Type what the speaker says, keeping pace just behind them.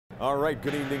All right,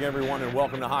 good evening everyone and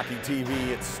welcome to Hockey TV.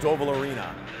 It's Stouffville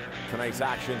Arena. Tonight's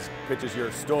actions pitches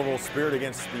your Stouffville Spirit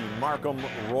against the Markham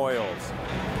Royals.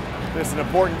 This is an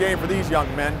important game for these young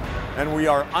men and we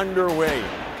are underway.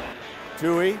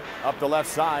 Tui up the left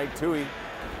side, Tui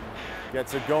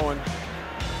gets it going.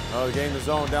 Oh, they gain the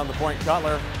zone down the point,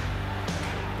 Cutler.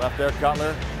 Left there,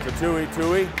 Cutler to Tui,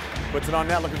 Tui puts it on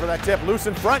net looking for that tip, loose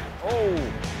in front.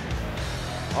 Oh,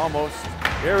 almost.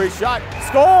 Erie shot,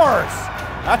 scores!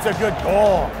 That's a good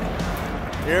goal.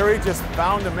 Erie just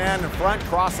found the man in front,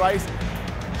 cross ice.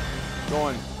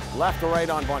 Going left to right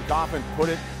on Von Kaufman, put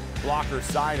it blocker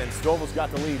side, and Stouffville's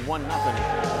got the lead, 1-0.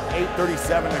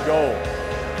 8:37 to go.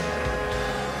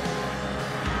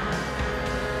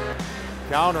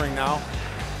 Countering now.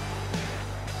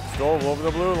 Stouffville over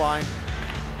the blue line.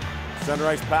 Center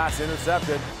ice pass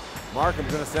intercepted.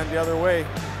 Markham's gonna send the other way.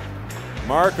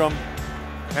 Markham,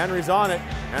 Henry's on it.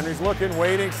 Henry's looking,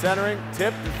 waiting, centering,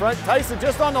 tipped in front. Tyson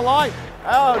just on the line.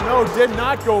 Oh no, did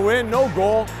not go in, no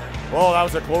goal. Oh, that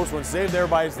was a close one, saved there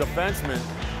by his defenseman.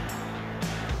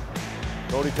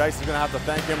 Cody Tyson's gonna have to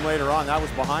thank him later on. That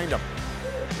was behind him.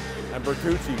 And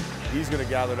Bertucci, he's gonna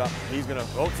gather it up. He's gonna,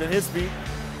 oh, it's in his feet.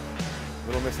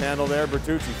 Little mishandle there,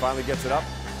 Bertucci finally gets it up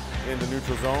in the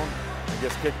neutral zone and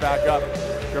gets kicked back up.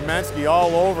 Kremenski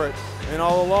all over it, and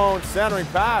all alone, centering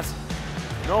pass.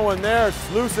 No one there,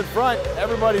 it's loose in front.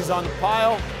 Everybody's on the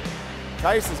pile.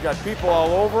 Tyson's got people all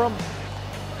over him.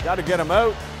 Got to get him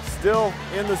out. Still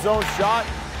in the zone shot.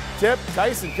 Tip,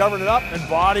 Tyson covering it up, and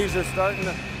bodies are starting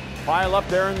to pile up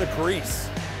there in the crease.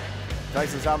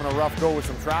 Tyson's having a rough go with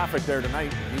some traffic there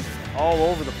tonight. He's all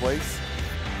over the place.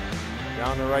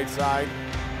 Down the right side.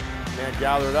 Can't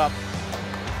gather it up.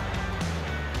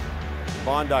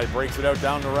 Bondi breaks it out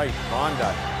down the right.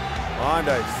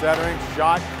 Bondi centering,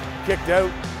 shot. Kicked out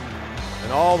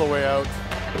and all the way out.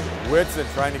 Whitson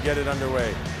trying to get it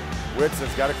underway.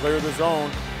 Whitson's got to clear the zone.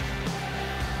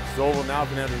 Stouffville now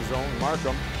can enter the zone.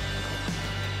 Markham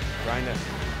trying to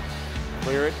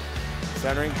clear it.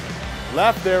 Centering.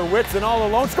 Left there, Whitson all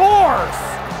alone. Scores!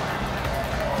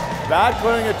 Bad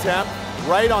clearing attempt.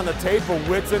 Right on the tape of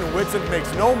Whitson. Whitson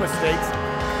makes no mistakes.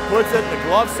 Puts it in the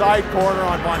glove side corner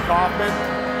on Von Kaufman.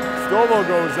 Stouffville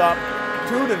goes up.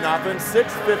 2-0,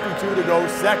 6:52 to go,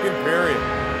 second period.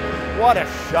 What a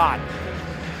shot.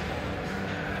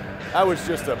 That was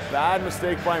just a bad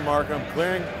mistake by Markham.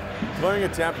 Clearing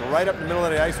attempt right up the middle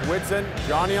of the ice. Whitson,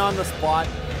 Johnny on the spot,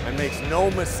 and makes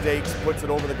no mistakes. Puts it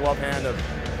over the glove hand of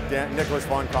Nicholas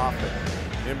Von Kaufman.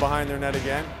 In behind their net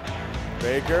again.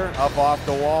 Baker up off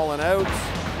the wall and out.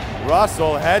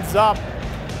 Russell heads up.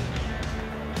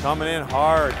 Coming in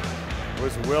hard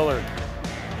was Willard.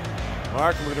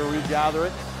 Markham going to regather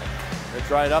it. They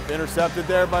try it up, intercepted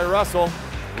there by Russell.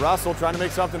 Russell trying to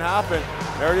make something happen.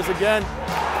 There it is again.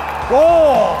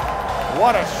 Goal!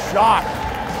 What a shot.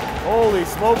 Holy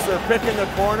smokes, they're picking the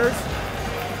corners.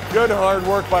 Good hard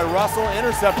work by Russell,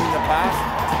 intercepting the pass.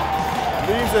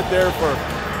 Leaves it there for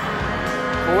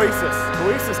Coesis.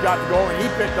 Coesis got the goal and he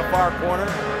picked the far corner.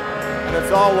 And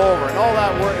it's all over. And all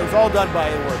that work, it was all done by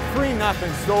Edward.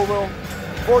 3-0 Stouffville,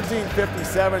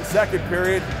 14:57, second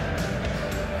period.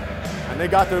 And they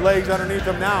got their legs underneath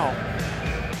them now.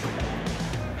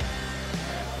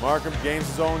 Markham gains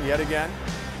his own yet again.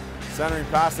 Centering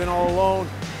pass in all alone.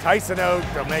 Tyson out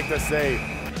to make the save.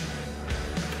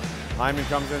 Hyman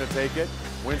comes in to take it.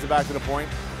 Wins it back to the point.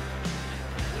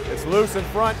 It's loose in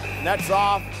front. Nets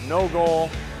off. No goal.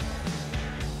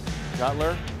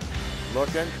 Cutler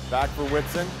looking. Back for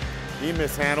Whitson. He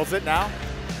mishandles it now.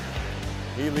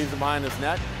 He leaves it behind his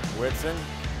net. Whitson.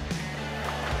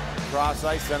 Cross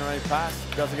ice, center ice pass,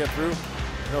 doesn't get through,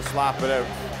 he'll slap it out.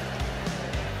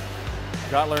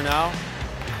 Cutler now,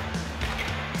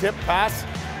 tip pass,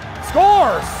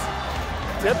 scores!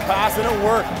 Tip pass and it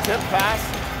worked, tip pass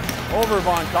over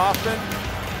Von Kaufman,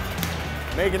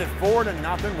 making it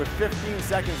 4-0 with 15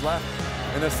 seconds left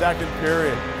in the second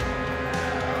period.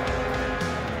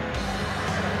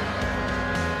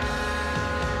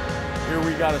 Here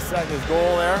we got a set his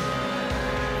goal there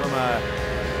from a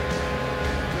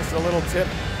little tip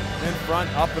in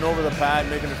front, up and over the pad,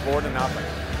 making it 4-0.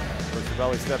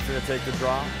 Stouffville steps in to take the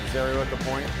draw. Zerio at the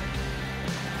point.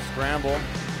 Scramble.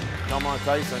 Come on,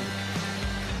 Tyson.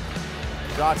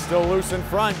 Shot still loose in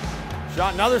front.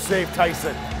 Shot, another save,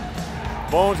 Tyson.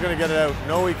 Bone's gonna get it out.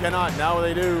 No, he cannot. Now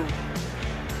they do.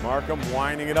 Markham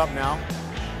winding it up now.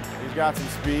 He's got some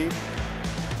speed.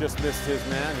 Just missed his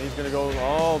man. He's gonna go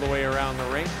all the way around the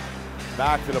rink.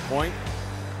 Back to the point.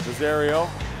 Rosario.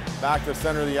 Back to the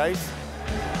center of the ice.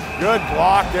 Good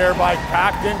block there by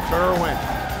Captain Kerwin.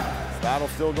 Battle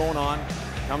still going on.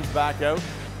 Comes back out.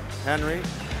 Henry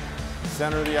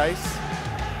Center of the ice.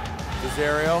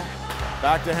 Cesario.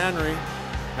 Back to Henry.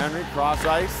 Henry, cross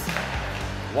ice.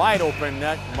 Wide open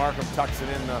net. Markham tucks it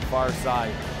in the far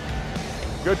side.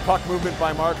 Good puck movement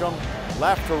by Markham.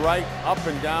 Left to right, up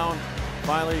and down.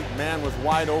 Finally, man was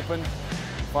wide open.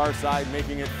 Far side,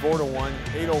 making it 4-1,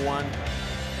 8-01.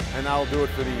 And that'll do it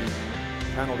for the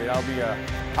penalty. That'll be a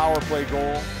power play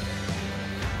goal.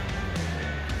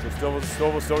 So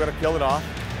Stouffville still got to kill it off.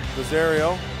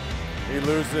 Cesario, he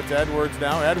loses it to Edwards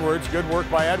now. Edwards, good work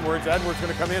by Edwards. Edwards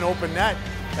going to come in, open net.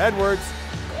 Edwards,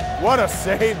 what a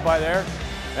save by there.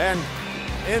 And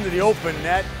into the open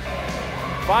net.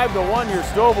 5-1, your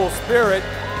Stouffville Spirit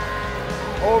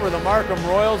over the Markham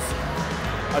Royals.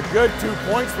 A good 2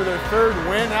 points for their third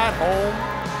win at home.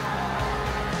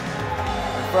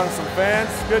 In front of some fans,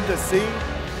 good to see.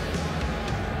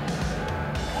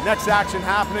 Next action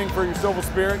happening for your Stouffville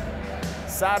Spirit,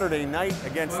 Saturday night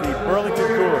against the Burlington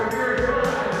Coolers.